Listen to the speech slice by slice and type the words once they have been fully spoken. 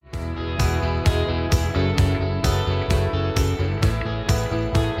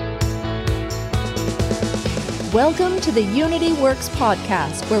Welcome to the Unity Works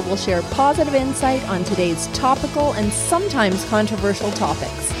podcast, where we'll share positive insight on today's topical and sometimes controversial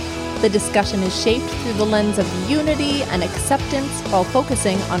topics. The discussion is shaped through the lens of unity and acceptance while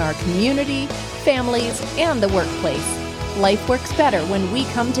focusing on our community, families, and the workplace. Life works better when we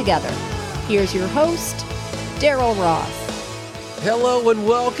come together. Here's your host, Daryl Ross. Hello and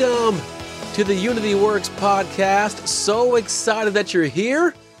welcome to the Unity Works podcast. So excited that you're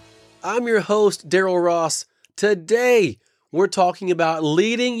here. I'm your host, Daryl Ross. Today, we're talking about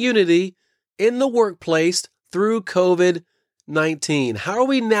leading unity in the workplace through COVID-19. How are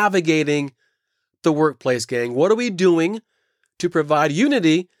we navigating the workplace, gang? What are we doing to provide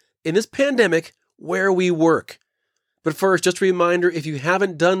unity in this pandemic where we work? But first, just a reminder, if you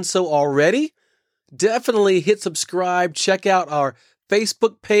haven't done so already, definitely hit subscribe. Check out our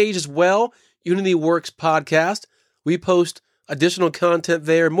Facebook page as well, Unity Works Podcast. We post additional content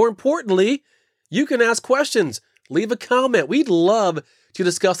there. More importantly, you can ask questions, leave a comment. We'd love to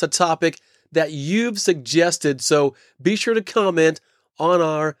discuss a topic that you've suggested, so be sure to comment on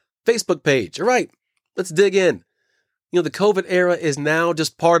our Facebook page. All right, let's dig in. The COVID era is now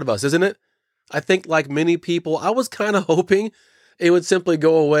just part of us, isn't it? I think like many people, I was kind of hoping it would simply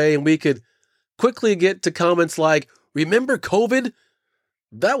go away and we could quickly get to comments like, remember COVID?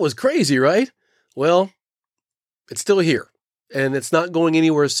 That was crazy, right? Well, it's still here and it's not going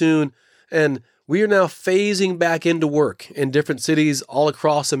anywhere soon. And we are now phasing back into work in different cities all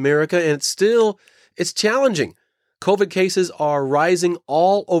across America, and it's challenging. COVID cases are rising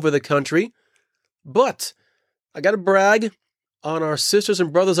all over the country, but I got to brag on our sisters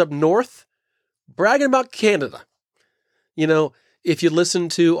and brothers up north, bragging about Canada. If you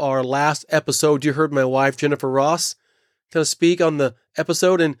listened to our last episode, you heard my wife, Jennifer Ross, kind of speak on the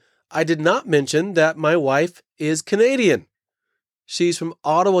episode, and I did not mention that my wife is Canadian. She's from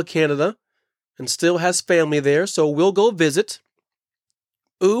Ottawa, Canada, and still has family there, so we'll go visit.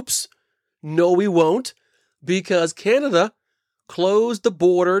 Oops, no we won't, because Canada closed the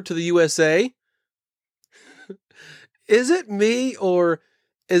border to the USA. Is it me, or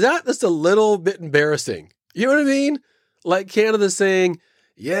is that just a little bit embarrassing? You know what I mean? Like Canada saying,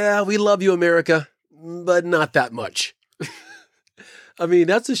 yeah, we love you, America, but not that much. I mean,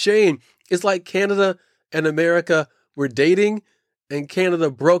 that's a shame. It's like Canada and America were dating, and Canada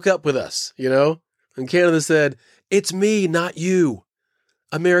broke up with us, And Canada said, it's me, not you.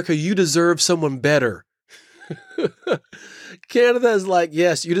 America, you deserve someone better. Canada is like,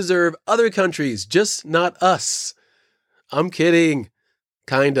 yes, you deserve other countries, just not us. I'm kidding.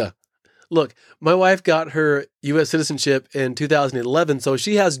 Kinda. Look, my wife got her U.S. citizenship in 2011, so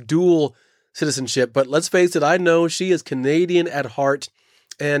she has dual citizenship. But let's face it, I know she is Canadian at heart.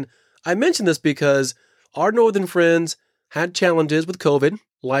 And I mention this because our northern friends had challenges with COVID,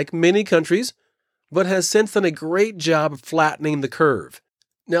 like many countries, but has since done a great job of flattening the curve.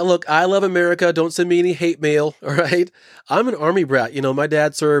 Now, look, I love America. Don't send me any hate mail, all right? I'm an Army brat. My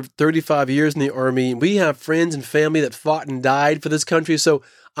dad served 35 years in the Army, and we have friends and family that fought and died for this country, so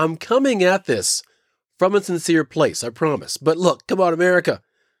I'm coming at this from a sincere place, I promise. But look, come on, America.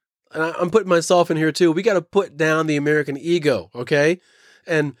 And I'm putting myself in here too. We got to put down the American ego, okay?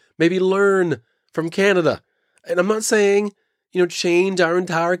 And maybe learn from Canada. And I'm not saying, change our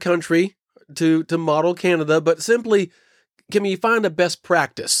entire country to model Canada, but simply, can we find a best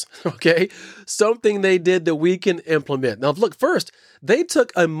practice, okay? Something they did that we can implement. Now, look, first, they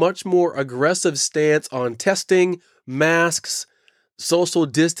took a much more aggressive stance on testing, masks, social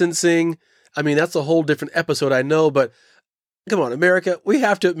distancing. I mean, that's a whole different episode, I know, but come on, America, we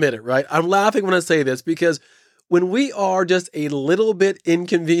have to admit it, right? I'm laughing when I say this because when we are just a little bit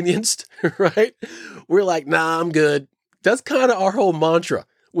inconvenienced, right? We're like, nah, I'm good. That's kind of our whole mantra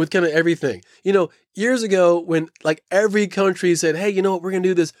with kind of everything. Years ago when like every country said, hey, you know what? We're going to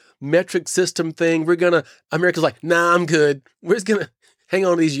do this metric system thing. America's like, nah, I'm good. We're just going to hang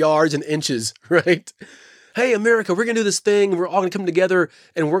on to these yards and inches, right? Hey, America, we're going to do this thing. We're all going to come together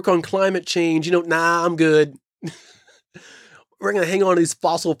and work on climate change. Nah, I'm good. We're going to hang on to these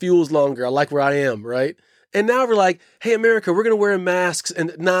fossil fuels longer. I like where I am, right? And now we're like, hey, America, we're going to wear masks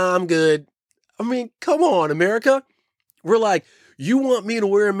and nah, I'm good. I mean, come on, America. We're like, you want me to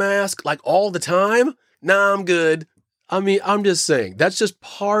wear a mask like all the time? Nah, I'm good. I mean, I'm just saying that's just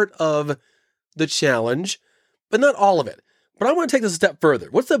part of the challenge, but not all of it. But I want to take this a step further.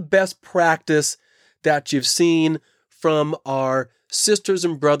 What's the best practice that you've seen from our sisters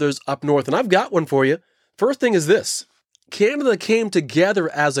and brothers up north? And I've got one for you. First thing is this. Canada came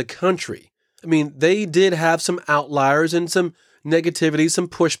together as a country. I mean, they did have some outliers and some negativity, some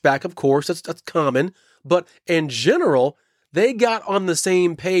pushback, of course. That's common. But in general, they got on the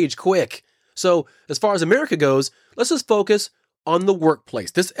same page quick. So as far as America goes, let's just focus on the workplace.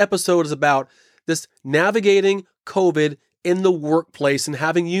 This episode is about this navigating COVID in the workplace and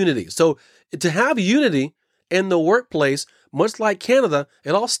having unity. So to have unity in the workplace, much like Canada,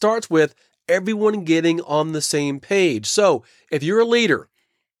 it all starts with everyone getting on the same page. So if you're a leader,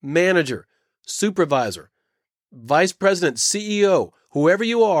 manager, supervisor, vice president, CEO, whoever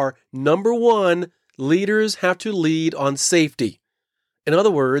you are, number one, leaders have to lead on safety. In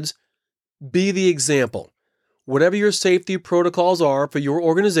other words, be the example. Whatever your safety protocols are for your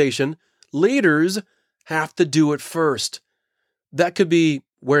organization, leaders have to do it first. That could be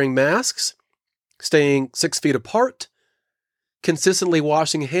wearing masks, staying 6 feet apart, consistently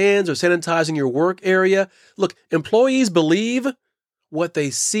washing hands or sanitizing your work area. Look, employees believe what they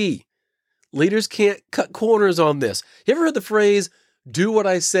see. Leaders can't cut corners on this. You ever heard the phrase, do what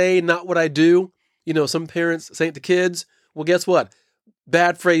I say, not what I do? You know, some parents say it to kids. Well, guess what?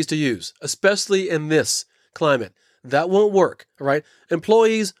 Bad phrase to use, especially in this climate. That won't work, all right?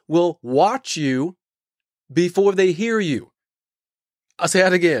 Employees will watch you before they hear you. I'll say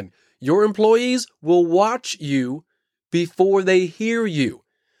that again. Your employees will watch you before they hear you.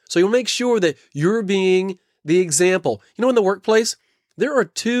 So you'll make sure that you're being the example. You know, in the workplace, there are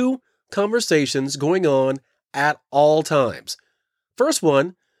two conversations going on at all times. First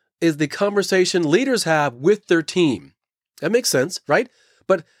one is the conversation leaders have with their team. That makes sense, right?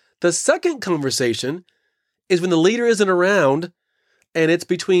 But the second conversation is when the leader isn't around and it's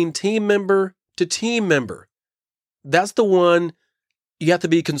between team member to team member. That's the one you have to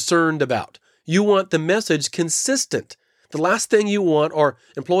be concerned about. You want the message consistent. The last thing you want are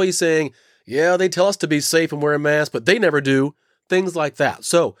employees saying, yeah, they tell us to be safe and wear a mask, but they never do. Things like that.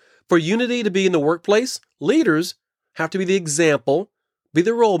 So for unity to be in the workplace, leaders have to be the example, be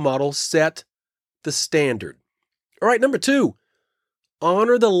the role model, set the standard. All right, number 2,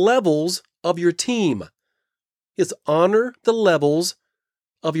 honor the levels of your team. Yes, honor the levels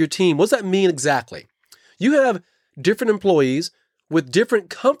of your team. What does that mean exactly? You have different employees with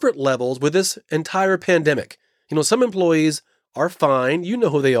different comfort levels with this entire pandemic. You know, some employees are fine, you know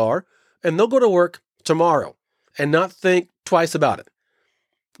who they are, and they'll go to work tomorrow and not think twice about it.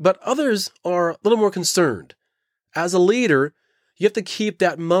 But others are a little more concerned. As a leader, you have to keep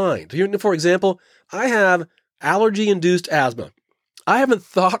that in mind. For example, I have allergy-induced asthma. I haven't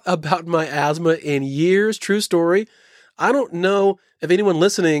thought about my asthma in years, true story. I don't know if anyone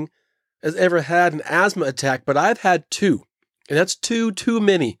listening has ever had an asthma attack, but I've had 2. And that's too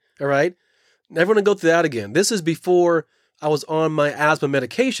many, all right? Never want to go through that again. This is before I was on my asthma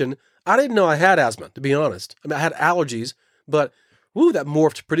medication. I didn't know I had asthma, to be honest. I mean, I had allergies, but that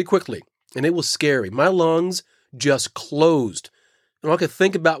morphed pretty quickly, and it was scary. My lungs just closed. And all I could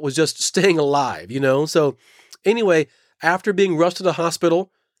think about was just staying alive, you know? So anyway, after being rushed to the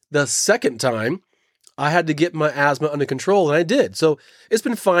hospital the second time, I had to get my asthma under control, and I did. So it's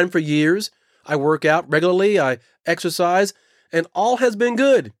been fine for years. I work out regularly, I exercise, and all has been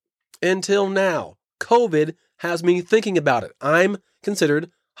good until now. COVID has me thinking about it. I'm considered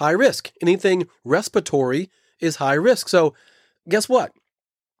high risk. Anything respiratory is high risk. So guess what?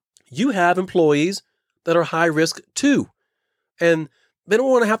 You have employees that are high risk too. And they don't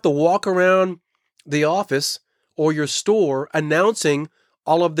want to have to walk around the office or your store announcing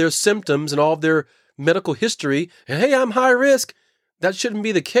all of their symptoms and all of their medical history. And hey, I'm high risk. That shouldn't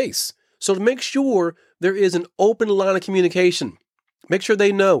be the case. So to make sure there is an open line of communication, make sure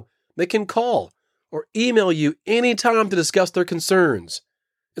they know they can call or email you anytime to discuss their concerns.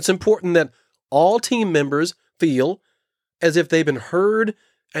 It's important that all team members feel as if they've been heard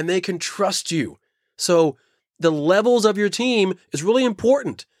and they can trust you. So the levels of your team is really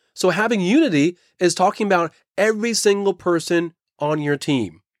important. So having unity is talking about every single person on your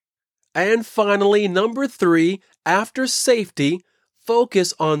team. And finally, number 3, after safety,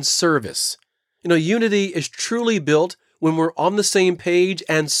 focus on service. You know, unity is truly built when we're on the same page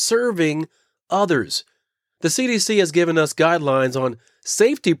and serving others. The CDC has given us guidelines on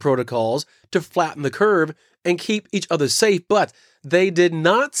safety protocols to flatten the curve and keep each other safe, but they did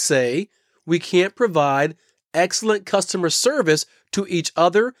not say we can't provide excellent customer service to each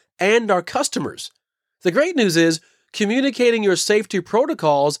other and our customers. The great news is communicating your safety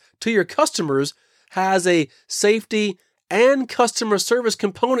protocols to your customers has a safety and customer service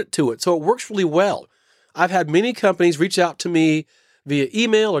component to it, so it works really well. I've had many companies reach out to me via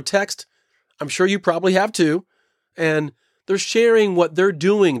email or text. I'm sure you probably have too, and they're sharing what they're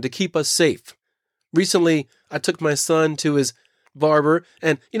doing to keep us safe. Recently, I took my son to his barber,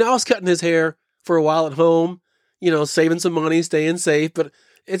 and I was cutting his hair for a while at home, saving some money, staying safe, but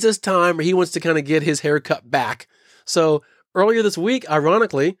it's this time where he wants to kind of get his hair cut back. So earlier this week,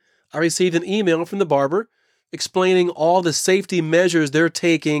 ironically, I received an email from the barber explaining all the safety measures they're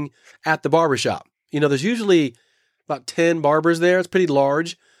taking at the barbershop. There's usually about 10 barbers there. It's pretty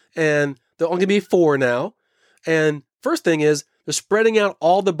large, and there'll only be 4 now. And first thing is, they're spreading out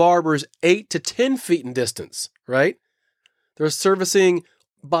all the barbers 8 to 10 feet in distance, right? They're servicing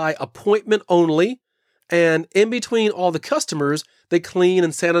by appointment only, and in between all the customers, they clean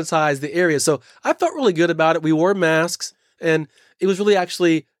and sanitize the area. So I felt really good about it. We wore masks, and it was really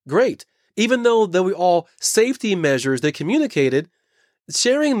actually great. Even though there were all safety measures they communicated,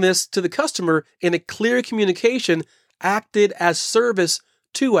 sharing this to the customer in a clear communication acted as service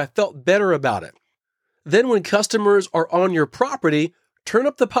too. I felt better about it. Then when customers are on your property, turn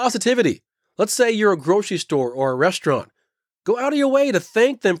up the positivity. Let's say you're a grocery store or a restaurant. Go out of your way to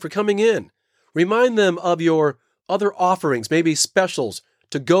thank them for coming in. Remind them of your other offerings, maybe specials,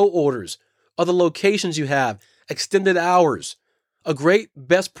 to-go orders, other locations you have, extended hours. A great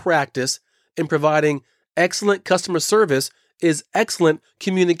best practice in providing excellent customer service is excellent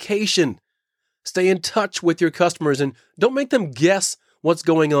communication. Stay in touch with your customers and don't make them guess what's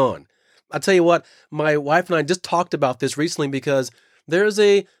going on. I'll tell you what, my wife and I just talked about this recently because there's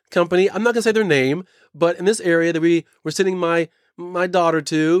a company, I'm not going to say their name, but in this area that we were sending my daughter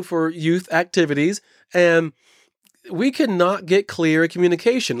to for youth activities, and we could not get clear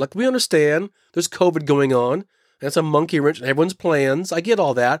communication. Like, we understand there's COVID going on, and it's a monkey wrench in everyone's plans. I get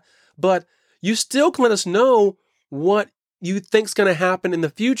all that, but you still can let us know what you think's going to happen in the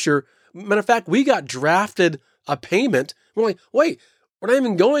future. Matter of fact, we got drafted a payment. We're like, wait, we're not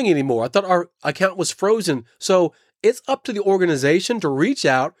even going anymore. I thought our account was frozen. So it's up to the organization to reach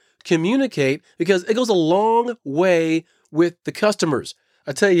out, communicate, because it goes a long way with the customers.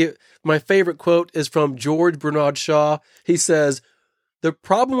 I tell you, my favorite quote is from George Bernard Shaw. He says, "The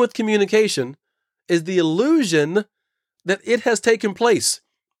problem with communication is the illusion that it has taken place."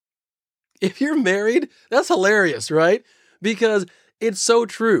 If you're married, that's hilarious, right? Because it's so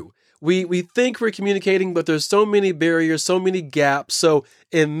true. We think we're communicating, but there's so many barriers, so many gaps. So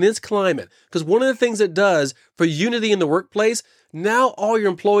in this climate, because one of the things it does for unity in the workplace, now all your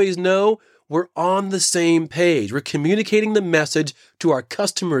employees know we're on the same page. We're communicating the message to our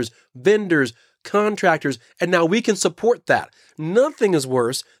customers, vendors, contractors, and now we can support that. Nothing is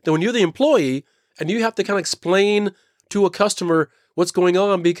worse than when you're the employee and you have to kind of explain to a customer what's going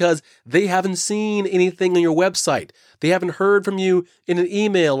on because they haven't seen anything on your website. They haven't heard from you in an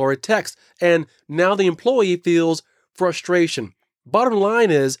email or a text, and now the employee feels frustration. Bottom line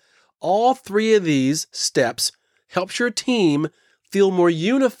is, all 3 of these steps helps your team feel more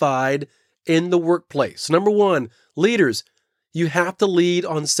unified in the workplace. Number 1, leaders, you have to lead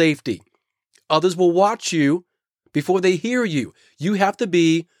on safety. Others will watch you before they hear you. You have to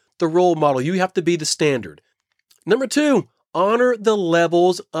be the role model. You have to be the standard. Number 2, honor the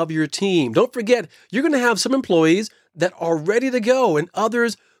levels of your team. Don't forget, you're going to have some employees that are ready to go and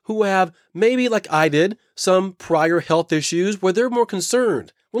others who have, maybe like I did, some prior health issues where they're more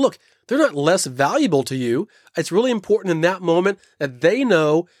concerned. Well, look, they're not less valuable to you. It's really important in that moment that they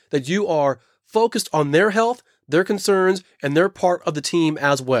know that you are focused on their health, their concerns, and they're part of the team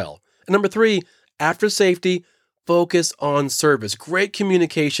as well. And number 3, after safety, focus on service, great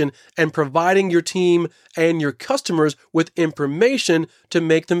communication, and providing your team and your customers with information to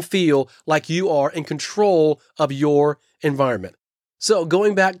make them feel like you are in control of your environment. So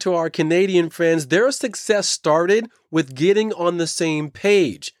going back to our Canadian friends, their success started with getting on the same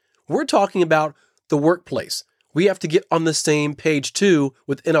page. We're talking about the workplace. We have to get on the same page too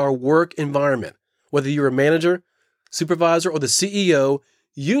within our work environment. Whether you're a manager, supervisor, or the CEO,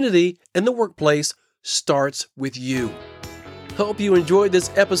 unity in the workplace starts with you. Hope you enjoyed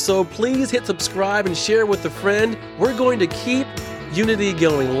this episode. Please hit subscribe and share with a friend. We're going to keep unity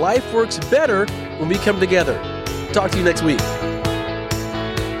going. Life works better when we come together. Talk to you next week.